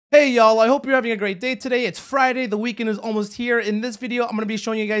Hey y'all, I hope you're having a great day today. It's Friday, the weekend is almost here. In this video, I'm going to be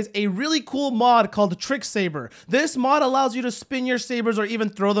showing you guys a really cool mod called TrickSaber. This mod allows you to spin your sabers or even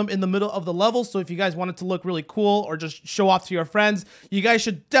throw them in the middle of the level. So if you guys want it to look really cool or just show off to your friends, you guys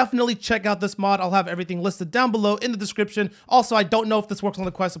should definitely check out this mod. I'll have everything listed down below in the description. Also, I don't know if this works on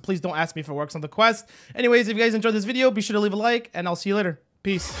the quest, so please don't ask me if it works on the quest. Anyways, if you guys enjoyed this video, be sure to leave a like and I'll see you later.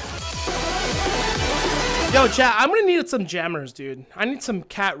 Peace. Yo, chat, I'm gonna need some jammers, dude. I need some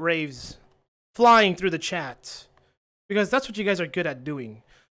cat raves flying through the chat. Because that's what you guys are good at doing.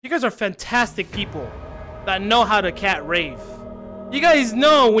 You guys are fantastic people that know how to cat rave. You guys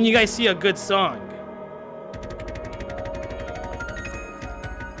know when you guys see a good song.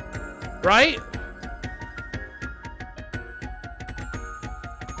 Right?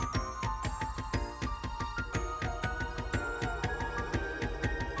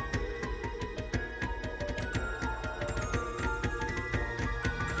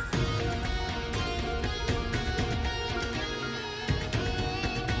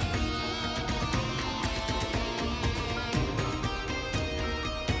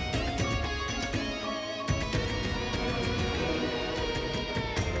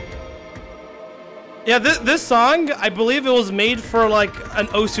 Yeah, this song, I believe it was made for like an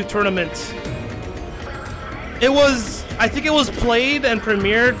OSU tournament. I think it was played and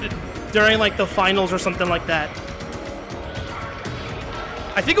premiered during like the finals or something like that.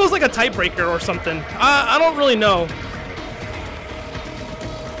 I think it was like a tiebreaker or something. I don't really know.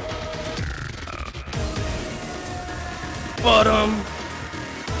 But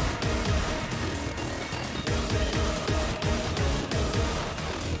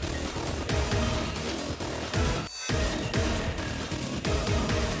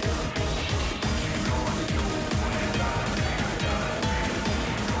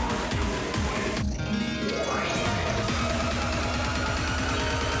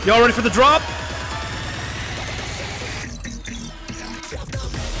y'all ready for the drop?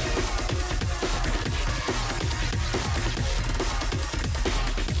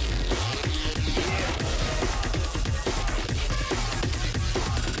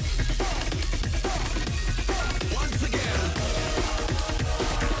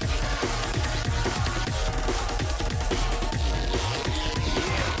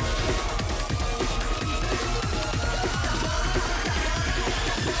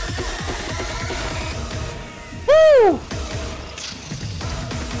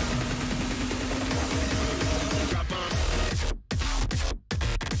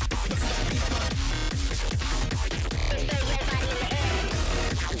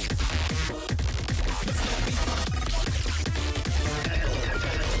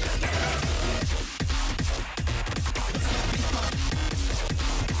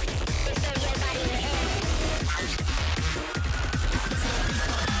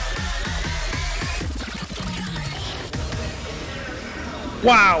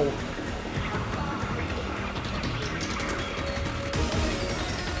 Wow.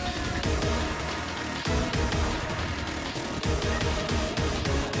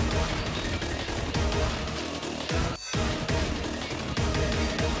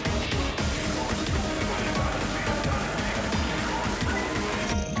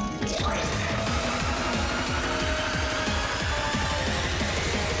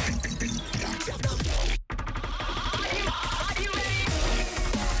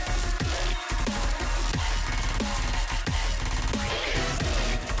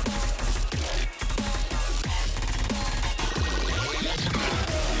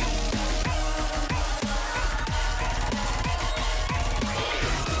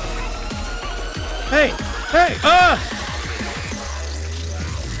 Hey,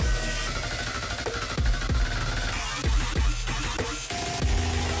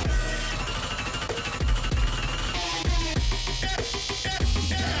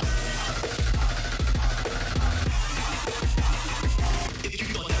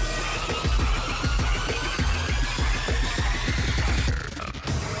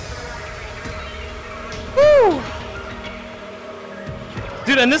 Woo!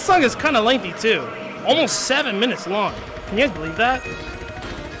 Dude, and this song is kind of lengthy too. Almost 7 minutes long. Can you guys believe that?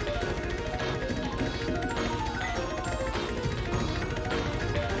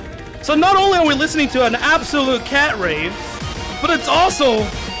 So not only are we listening to an absolute cat rave, but it's also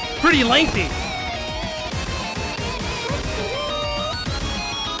pretty lengthy.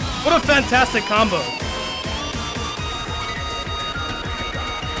 What a fantastic combo.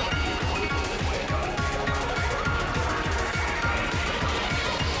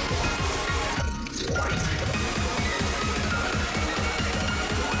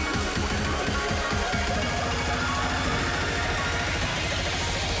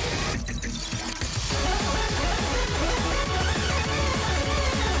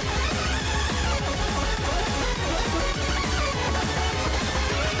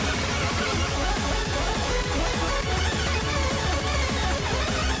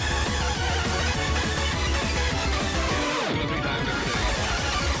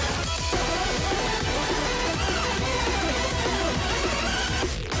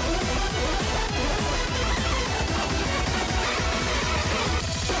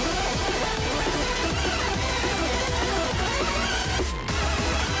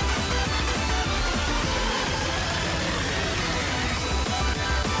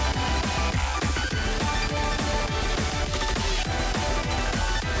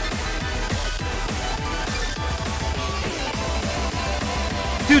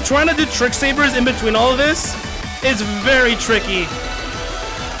 Dude, trying to do TrickSabers in between all of this is very tricky.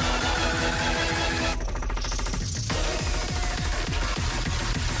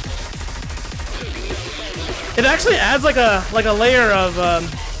 It actually adds like a layer of,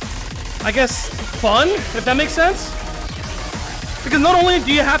 I guess, fun, if that makes sense. Because not only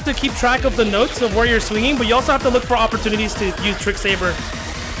do you have to keep track of the notes of where you're swinging, but you also have to look for opportunities to use TrickSaber.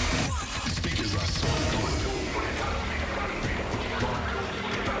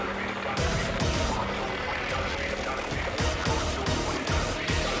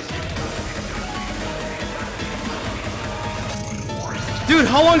 Dude,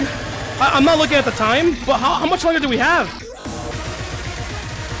 how long? I'm not looking at the time, but how much longer do we have?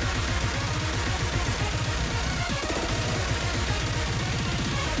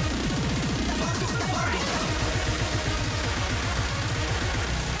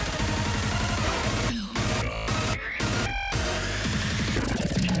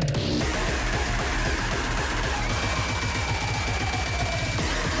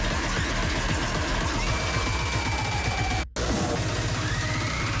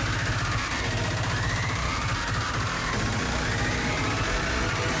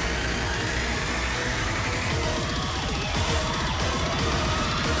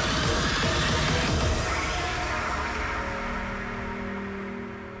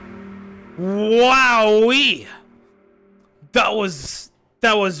 Wowee! That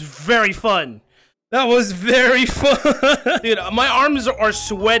was very fun. That was very fun. Dude, my arms are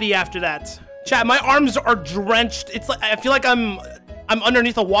sweaty after that. Chat, my arms are drenched. It's like I feel like I'm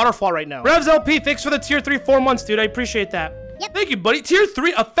underneath a waterfall right now. Revs LP, thanks for the tier 3 4 months, dude. I appreciate that. Yep. Thank you, buddy. Tier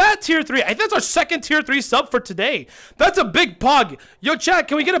 3, a fat tier 3. I think that's our second tier 3 sub for today. That's a big pog. Yo, chat,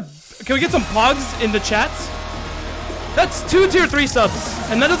 can we get some pogs in the chats? That's 2 tier 3 subs,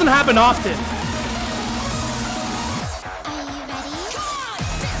 and that doesn't happen often.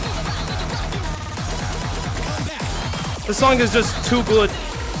 The song is just too good.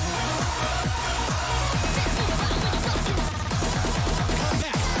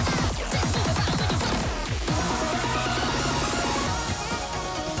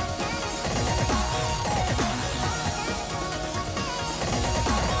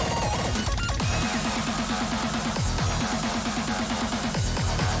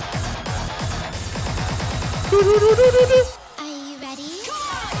 Are you ready?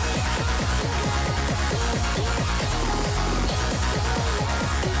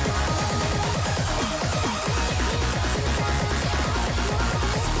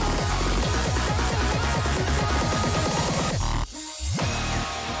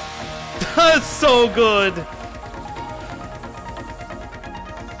 That's so good.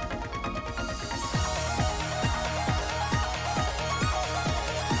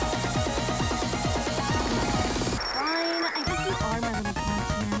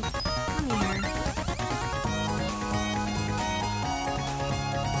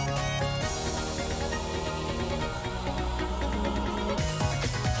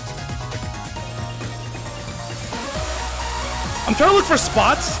 I'm trying to look for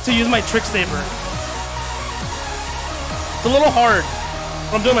spots to use my TrickSaber. It's a little hard,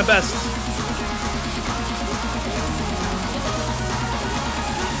 but I'm doing my best.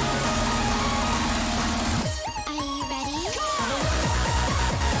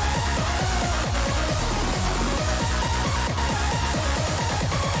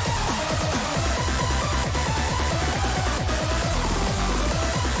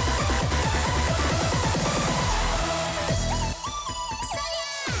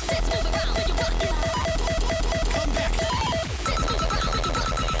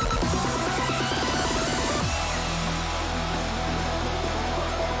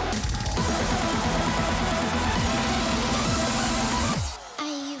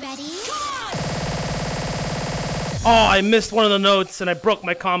 Oh, I missed one of the notes and I broke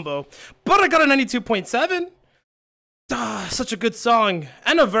my combo. But I got a 92.7. Ah, such a good song.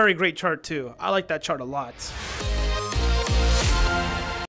 And a very great chart too. I like that chart a lot.